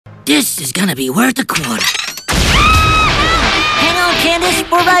This is gonna be worth a quarter. Hang on, Candace,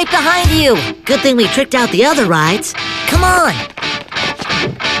 we're right behind you. Good thing we tricked out the other rides. Come on.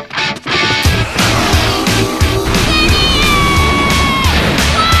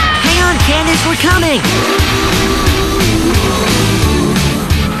 Hang on, Candace, we're coming.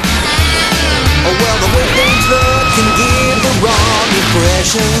 Oh, well, the way things look can give the wrong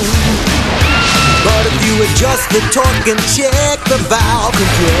impression. But if you adjust the torque and check the valve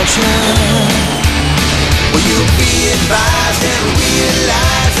compression, well, you'll be advised and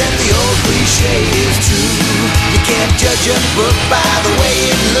realize that the old cliché is true. You can't judge a book by the way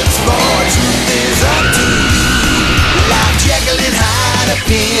it looks, for truth is up to you. Like Jekyll and Hyde,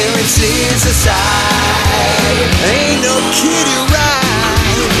 appearances aside, ain't no kiddie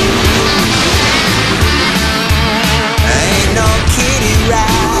ride. Ain't no kiddie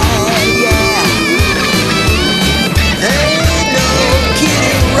ride, yeah. Ain't no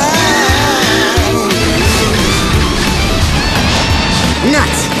kiddie ride.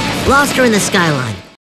 Nuts. Lost her in the skyline.